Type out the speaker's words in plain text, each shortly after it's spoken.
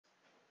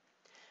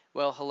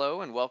Well,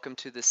 hello and welcome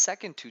to the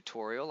second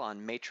tutorial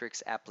on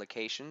matrix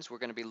applications. We're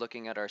going to be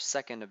looking at our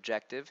second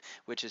objective,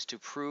 which is to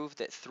prove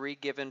that three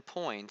given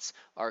points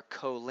are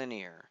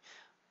collinear.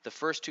 The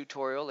first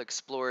tutorial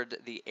explored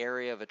the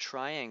area of a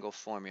triangle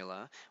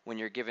formula when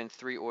you're given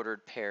three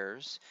ordered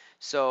pairs.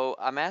 So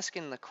I'm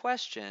asking the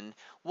question,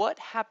 what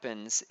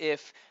happens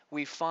if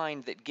we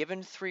find that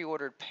given three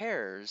ordered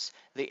pairs,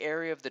 the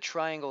area of the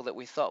triangle that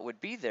we thought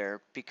would be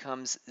there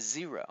becomes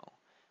 0?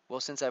 Well,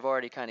 since I've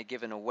already kind of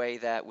given away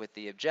that with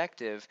the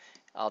objective,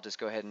 I'll just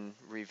go ahead and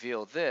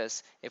reveal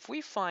this. If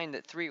we find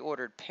that three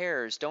ordered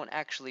pairs don't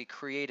actually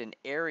create an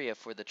area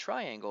for the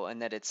triangle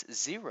and that it's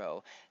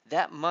 0,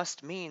 that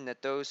must mean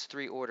that those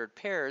three ordered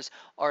pairs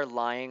are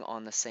lying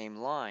on the same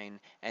line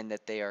and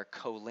that they are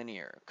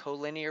collinear.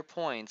 Collinear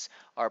points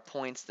are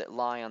points that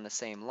lie on the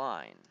same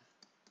line.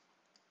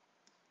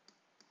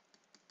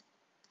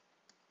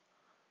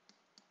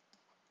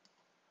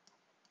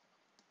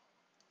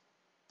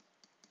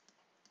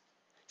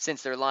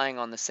 Since they're lying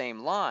on the same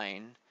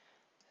line,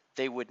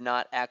 they would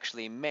not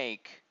actually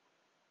make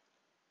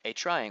a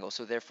triangle,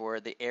 so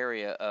therefore the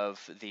area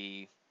of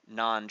the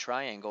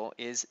non-triangle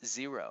is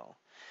 0.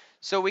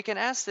 So we can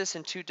ask this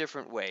in two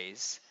different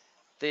ways.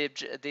 The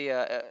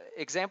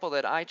example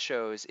that I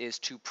chose is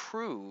to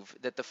prove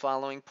that the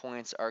following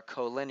points are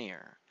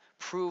collinear.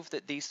 Prove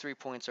that these 3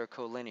 points are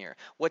collinear.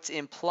 What's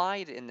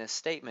implied in this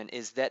statement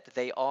is that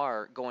they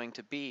are going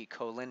to be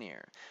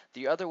collinear.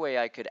 The other way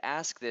I could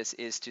ask this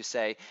is to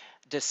say,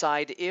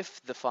 decide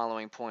if the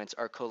following points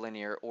are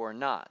collinear or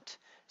not.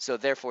 So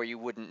therefore you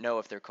wouldn't know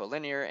if they're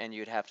collinear and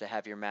you'd have to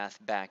have your math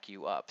back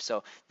you up.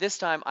 So this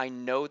time I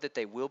know that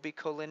they will be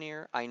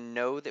collinear. I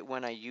know that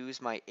when I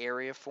use my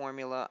area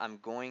formula I'm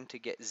going to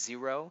get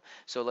 0.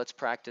 So let's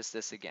practice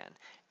this again.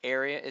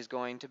 Area is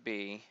going to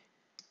be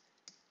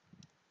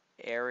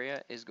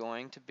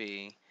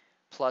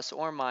plus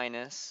or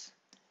minus,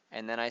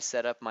 and then I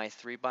set up my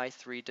 3 by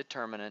 3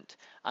 determinant.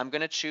 I'm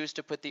going to choose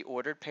to put the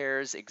ordered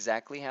pairs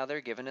exactly how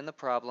they're given in the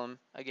problem.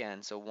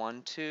 Again, so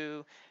 1,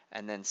 2,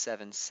 and then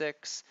 7,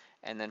 6,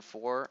 and then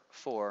 4,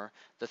 4.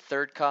 The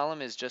third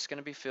column is just going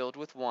to be filled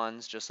with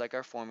 1s, just like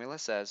our formula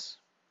says.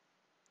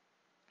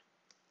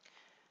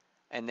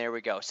 And there we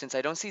go. Since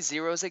I don't see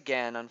zeros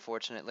again,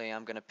 unfortunately,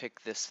 I'm going to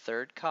pick this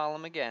third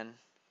column again,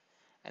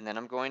 and then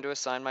I'm going to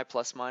assign my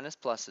plus, minus,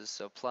 pluses.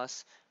 So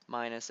plus,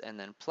 minus, and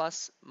then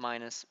plus,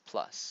 minus,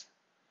 plus.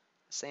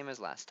 Same as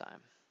last time.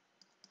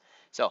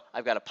 So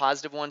I've got a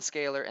positive 1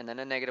 scalar, and then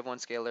a negative 1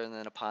 scalar, and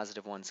then a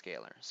positive 1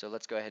 scalar. So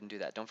let's go ahead and do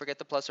that. Don't forget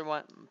the plus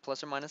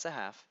or minus a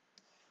half.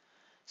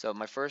 So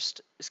my first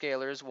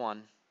scalar is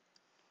 1.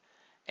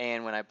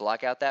 And when I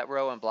block out that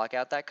row and block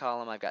out that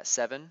column, I've got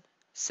 7,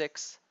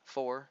 6,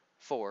 4,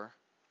 4.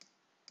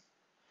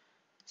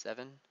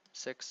 7,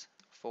 6,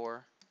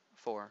 4,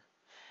 4.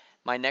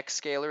 My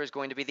next scalar is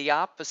going to be the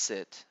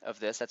opposite of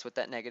this. That's what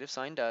that negative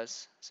sign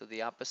does. So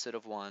the opposite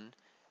of 1.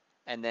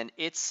 And then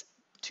its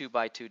 2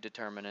 by 2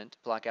 determinant.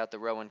 Block out the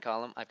row and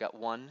column. I've got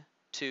 1,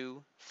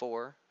 2,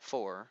 4,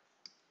 4.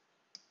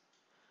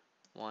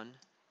 1,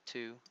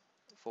 2,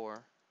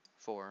 4,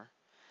 4.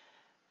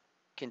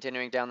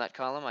 Continuing down that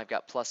column, I've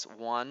got plus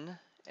 1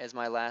 as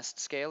my last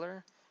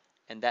scalar.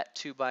 And that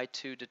 2 by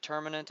 2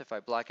 determinant, if I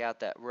block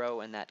out that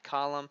row and that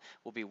column,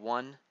 will be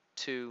 1,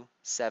 2,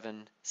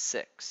 7,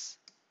 6.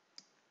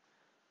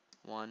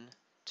 1,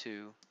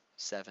 2,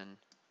 7,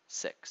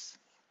 6.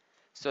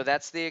 So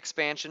that's the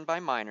expansion by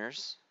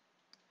minors.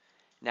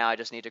 Now I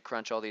just need to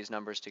crunch all these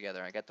numbers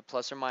together. I got the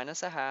plus or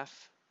minus a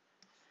half.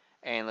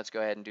 And let's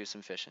go ahead and do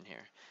some fishing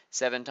here.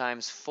 7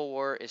 times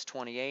 4 is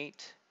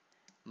 28.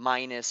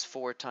 Minus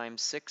 4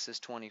 times 6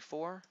 is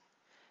 24.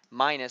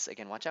 Minus,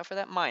 again, watch out for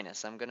that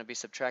minus. I'm going to be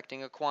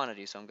subtracting a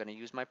quantity, so I'm going to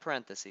use my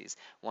parentheses.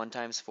 1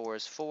 times 4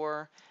 is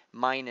 4.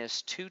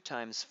 Minus 2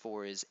 times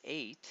 4 is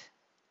 8.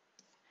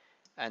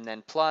 And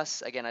then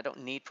plus, again, I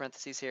don't need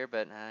parentheses here,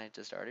 but I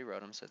just already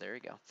wrote them, so there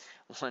you go.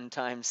 1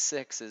 times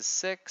 6 is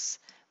 6,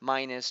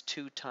 minus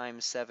 2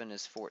 times 7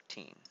 is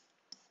 14.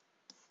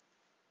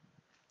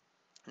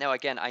 Now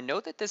again, I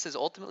know that this is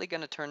ultimately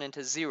going to turn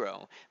into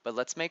 0, but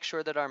let's make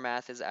sure that our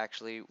math is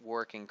actually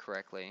working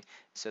correctly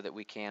so that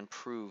we can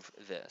prove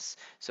this.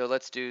 So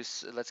let's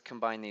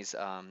combine these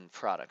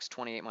products.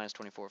 28 minus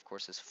 24, of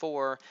course, is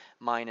 4.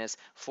 Minus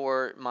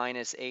 4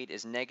 minus 8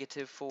 is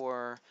negative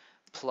 4.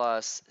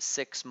 Plus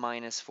 6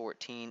 minus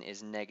 14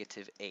 is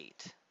negative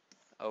 8.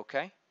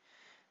 Okay?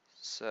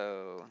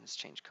 So let's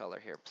change color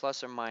here.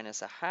 Plus or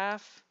minus a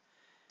half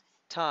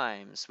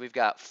times, we've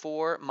got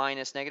 4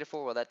 minus negative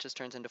 4. Well, that just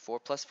turns into 4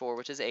 plus 4,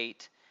 which is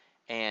 8.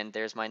 And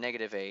there's my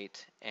negative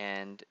 8.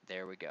 And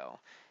there we go.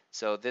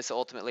 So this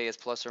ultimately is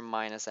plus or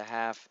minus a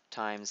half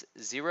times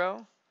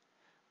 0,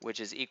 which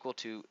is equal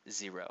to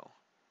 0.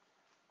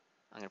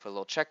 I'm going to put a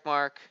little check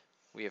mark.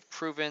 We have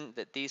proven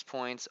that these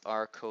points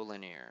are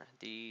collinear.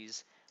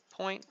 These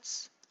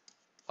points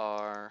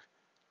are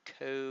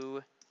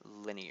collinear.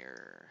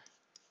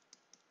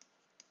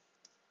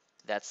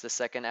 That's the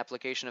second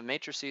application of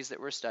matrices that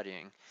we're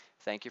studying.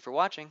 Thank you for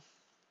watching.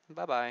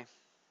 Bye-bye.